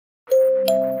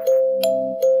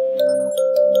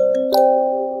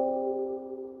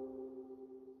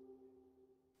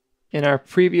In our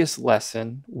previous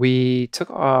lesson, we took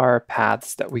our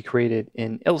paths that we created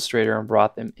in Illustrator and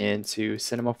brought them into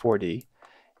Cinema 4D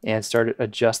and started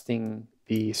adjusting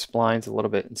the splines a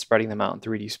little bit and spreading them out in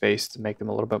 3D space to make them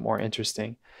a little bit more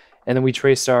interesting. And then we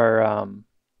traced our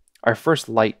first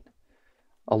light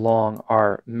along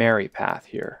our Mary path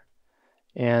here.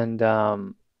 And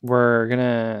we're going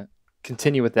to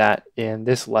continue with that in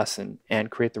this lesson and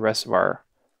create the rest of our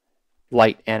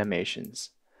light animations.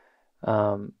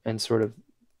 And sort of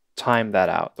time that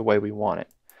out the way we want it.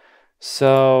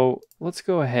 So let's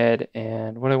go ahead,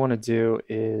 and what I want to do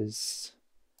is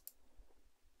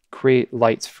create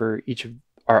lights for each of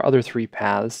our other three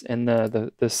paths. And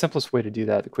the simplest way to do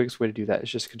that, the quickest way to do that, is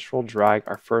just control drag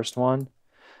our first one,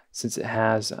 since it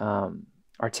has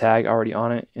our tag already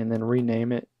on it, and then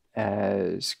rename it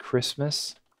as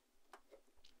Christmas.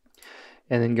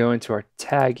 And then go into our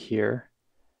tag here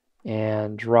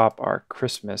and drop our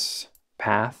Christmas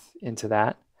path into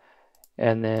that.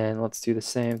 And then let's do the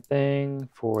same thing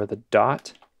for the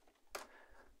dot.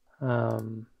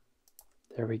 There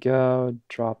we go.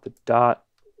 Drop the dot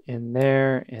in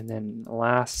there. And then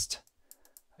last,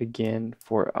 again,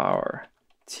 for our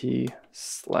T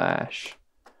slash.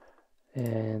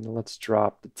 And let's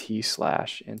drop the T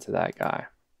slash into that guy.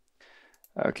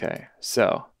 Okay,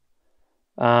 so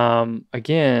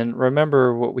again,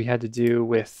 remember what we had to do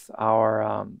with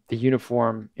our the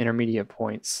uniform intermediate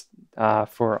points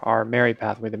for our Mary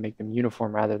pathway to make them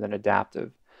uniform rather than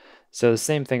adaptive. So the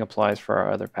same thing applies for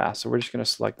our other paths. So we're just going to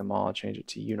select them all and change it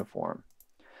to uniform.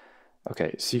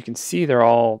 Okay, so you can see they're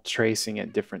all tracing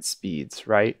at different speeds,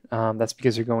 right? That's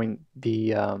because they're going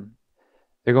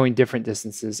different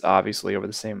distances, obviously, over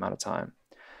the same amount of time.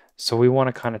 So we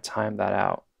want to kind of time that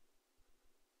out.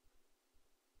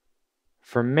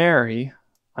 For Mary,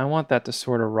 I want that to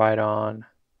sort of ride on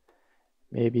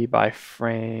maybe by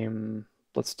frame,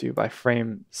 let's do by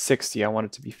frame 60, I want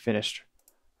it to be finished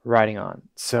riding on.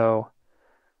 So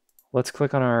let's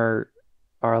click on our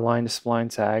align to spline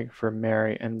tag for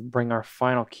Mary and bring our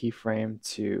final keyframe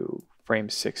to frame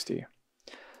 60.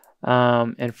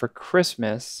 And for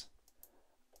Christmas,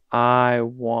 I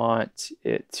want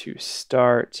it to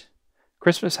start,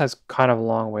 Christmas has kind of a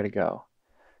long way to go.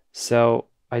 So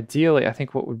ideally, I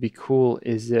think what would be cool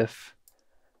is if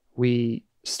we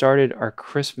started our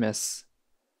Christmas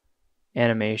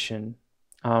animation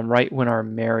right when our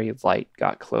Mary light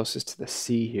got closest to the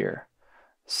C here.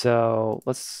 So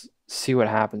let's see what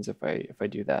happens if I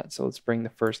do that. So let's bring the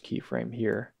first keyframe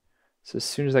here. So as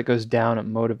soon as that goes down, it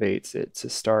motivates it to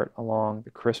start along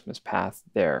the Christmas path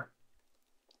there.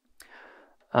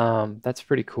 That's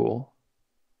pretty cool.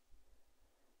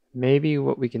 Maybe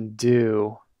what we can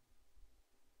do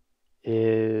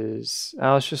is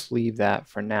let's just leave that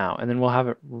for now, and then we'll have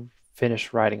it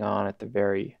finish riding on at the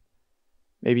very,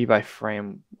 maybe by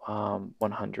frame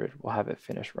 100 we'll have it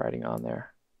finish riding on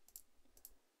there.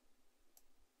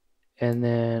 And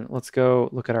then let's go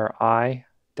look at our I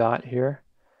dot here.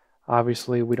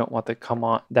 Obviously we don't want that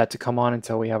to come on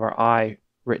until we have our I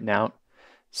written out,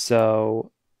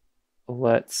 so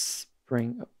let's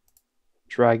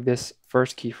drag this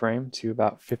first keyframe to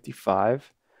about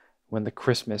 55 when the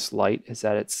Christmas light is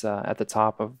at its at the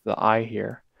top of the eye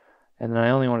here. And then I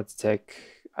only want it to take,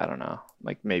 I don't know,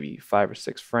 like maybe 5 or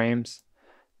 6 frames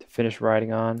to finish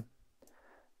writing on.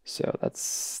 So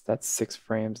that's 6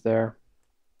 frames there.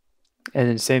 And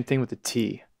then same thing with the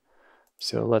T.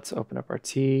 So let's open up our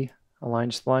T, align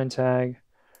spline tag,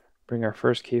 bring our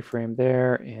first keyframe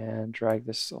there and drag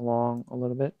this along a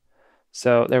little bit.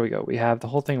 So there we go. We have the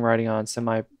whole thing writing on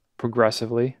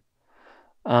semi-progressively.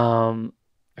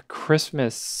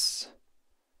 Christmas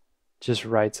just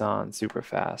writes on super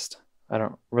fast. I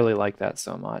don't really like that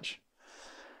so much.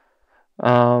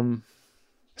 So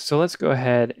let's go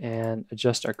ahead and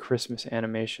adjust our Christmas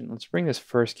animation. Let's bring this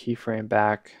first keyframe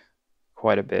back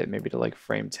quite a bit, maybe to like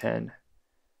frame 10,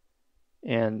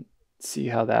 and see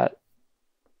how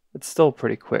it's still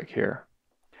pretty quick here.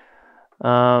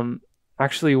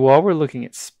 Actually, while we're looking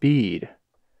at speed,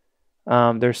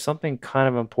 there's something kind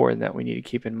of important that we need to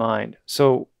keep in mind.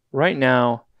 So right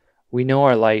now, we know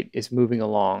our light is moving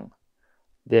along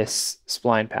this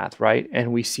spline path, right?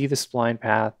 And we see the spline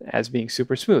path as being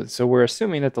super smooth. So we're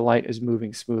assuming that the light is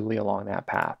moving smoothly along that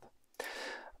path.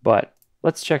 But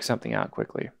let's check something out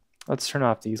quickly. Let's turn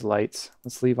off these lights.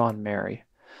 Let's leave on Mary.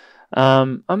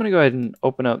 I'm going to go ahead and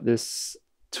open up this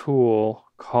tool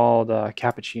called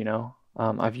Cappuccino.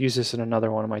 I've used this in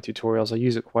another one of my tutorials. I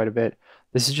use it quite a bit.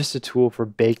 This is just a tool for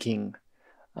baking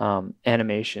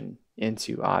animation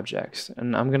into objects.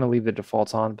 And I'm going to leave the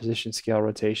defaults on, position, scale,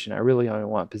 rotation. I really only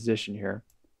want position here.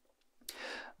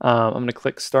 I'm going to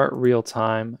click Start Real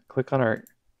Time, click on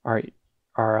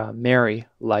our Mary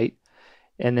light,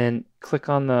 and then click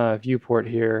on the viewport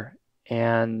here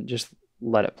and just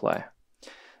let it play.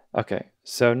 Okay,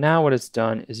 so now what it's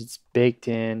done is it's baked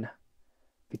in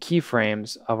the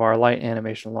keyframes of our light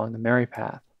animation along the Mary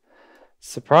path.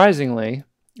 Surprisingly,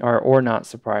 or not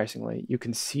surprisingly, you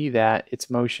can see that its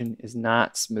motion is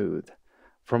not smooth.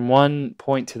 From one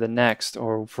point to the next,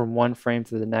 or from one frame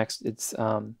to the next, it's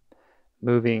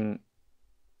moving.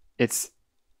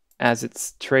 As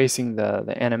it's tracing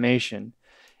the animation,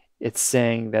 it's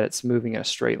saying that it's moving in a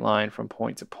straight line from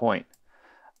point to point.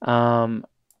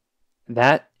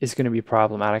 That is going to be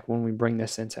problematic when we bring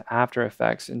this into After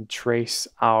Effects and trace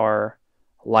our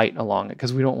light along it,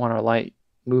 because we don't want our light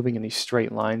moving in these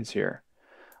straight lines here.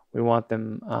 We want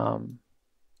them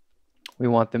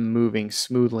moving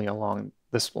smoothly along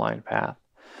the spline path.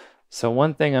 So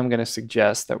one thing I'm going to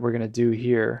suggest that we're going to do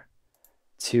here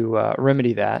to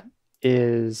remedy that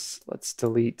is, let's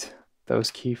delete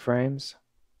those keyframes.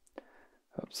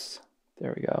 Oops,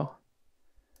 there we go.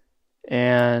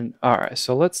 And all right,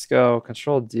 so let's go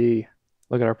Control D,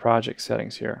 look at our project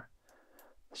settings here.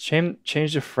 Let's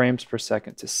change the frames per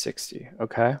second to 60,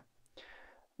 okay?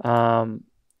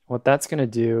 What that's going to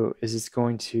do is it's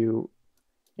going to,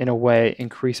 in a way,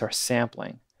 increase our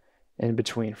sampling in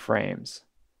between frames.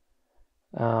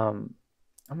 I'm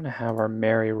going to have our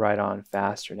Mary right on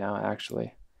faster now,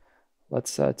 actually.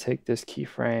 Let's take this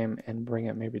keyframe and bring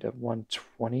it maybe to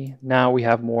 120. Now we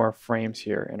have more frames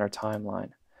here in our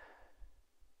timeline.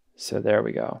 So there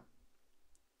we go.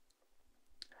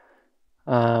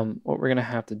 What we're going to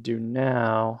have to do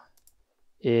now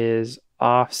is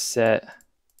offset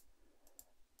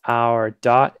our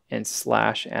dot and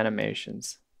slash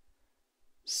animations.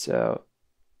 So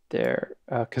there,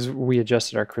 because we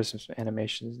adjusted our Christmas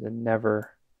animations and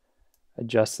never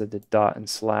adjusted the dot and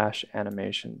slash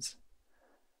animations.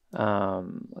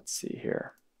 Let's see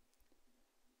here.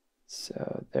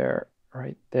 So there,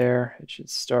 right there, it should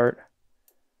start.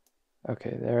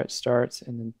 Okay, there it starts,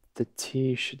 and then the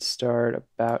T should start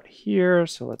about here.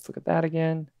 So let's look at that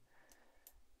again.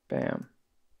 Bam.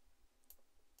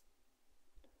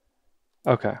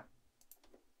 Okay.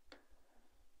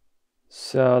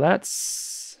 So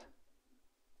that's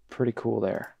pretty cool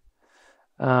there.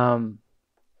 I'm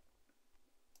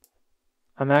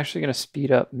actually going to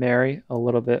speed up Mary a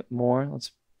little bit more. Let's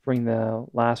bring the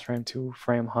last frame to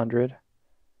frame 100.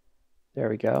 There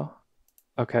we go.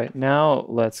 Okay, now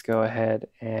let's go ahead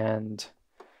and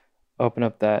open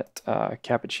up that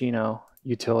cappuccino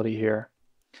utility here.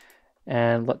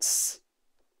 And let's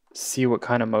see what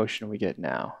kind of motion we get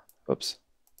now. Oops,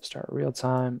 start real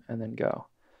time and then go.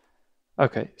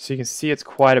 Okay, so you can see it's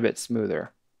quite a bit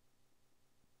smoother.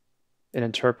 It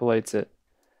interpolates it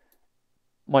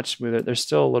much smoother. There's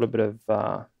still a little bit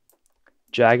of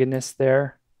jaggedness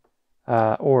there,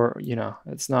 or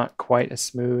it's not quite as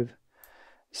smooth.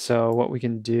 So what we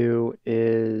can do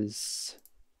is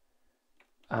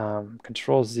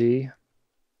Control Z.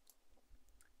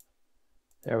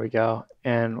 There we go.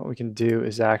 And what we can do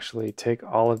is actually take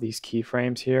all of these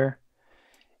keyframes here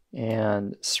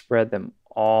and spread them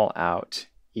all out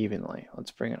evenly.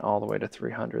 Let's bring it all the way to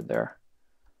 300 there.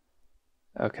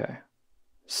 Okay,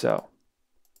 so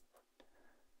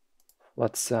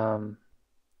let's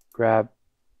grab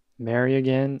Mary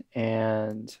again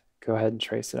and go ahead and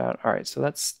trace it out. All right, so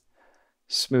that's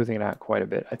smoothing it out quite a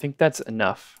bit. I think that's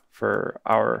enough for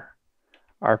our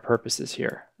purposes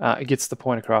here. It gets the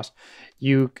point across.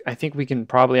 I think we can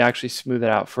probably actually smooth it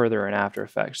out further in After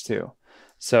Effects too.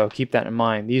 So keep that in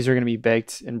mind. These are going to be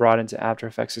baked and brought into After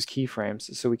Effects as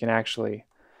keyframes, so we can actually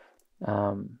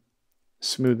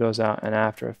smooth those out in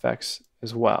After Effects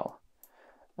as well.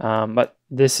 But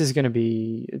this is going to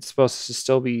be, it's supposed to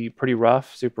still be pretty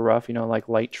rough, super rough, like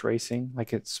light tracing,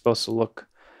 like it's supposed to look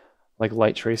like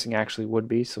light tracing actually would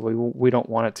be. So we don't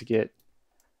want it to get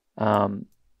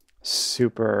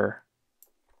super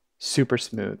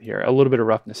smooth here. A little bit of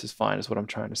roughness is fine, is what I'm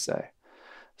trying to say.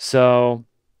 So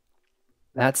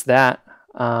that's that.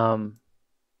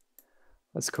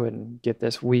 Let's go ahead and get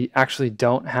this. We actually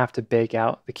don't have to bake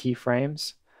out the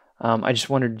keyframes. I just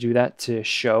wanted to do that to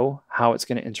show how it's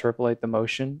going to interpolate the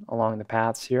motion along the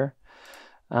paths here.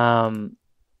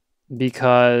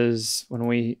 Because when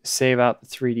we save out the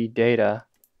 3D data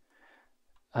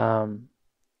from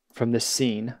this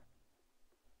scene,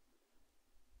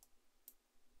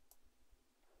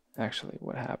 actually,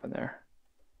 what happened there?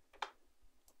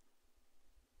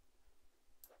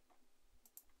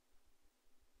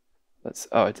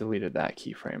 Oh, it deleted that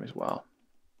keyframe as well.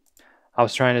 I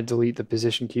was trying to delete the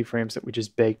position keyframes that we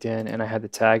just baked in, and I had the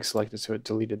tag selected, so it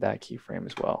deleted that keyframe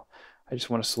as well. I just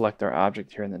want to select our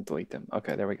object here and then delete them.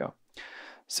 Okay, there we go.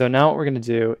 So now what we're going to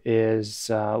do is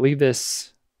leave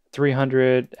this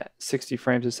 360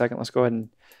 frames a second. Let's go ahead and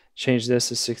change this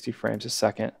to 60 frames a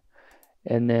second.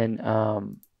 And then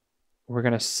we're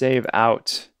going to save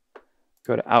out,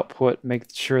 go to output,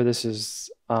 make sure this is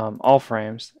all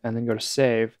frames, and then go to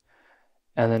save.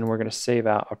 And then we're going to save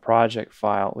out a project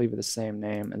file, leave it the same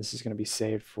name, and this is going to be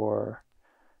saved for,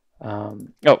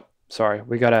 oh, sorry,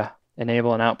 we got to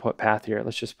enable an output path here.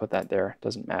 Let's just put that there,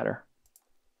 doesn't matter.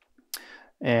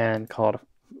 And call it,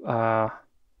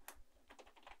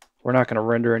 we're not going to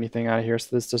render anything out of here,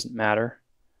 so this doesn't matter.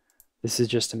 This is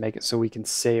just to make it so we can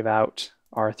save out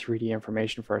our 3D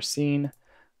information for our scene.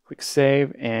 Click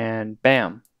save, and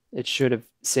bam, it should have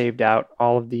saved out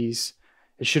all of these.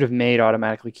 It should have made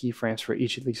automatically keyframes for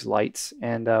each of these lights,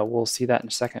 and we'll see that in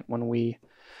a second when we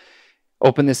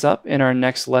open this up in our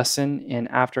next lesson in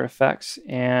After Effects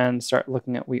and start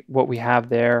looking at what we have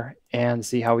there and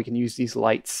see how we can use these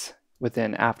lights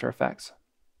within After Effects.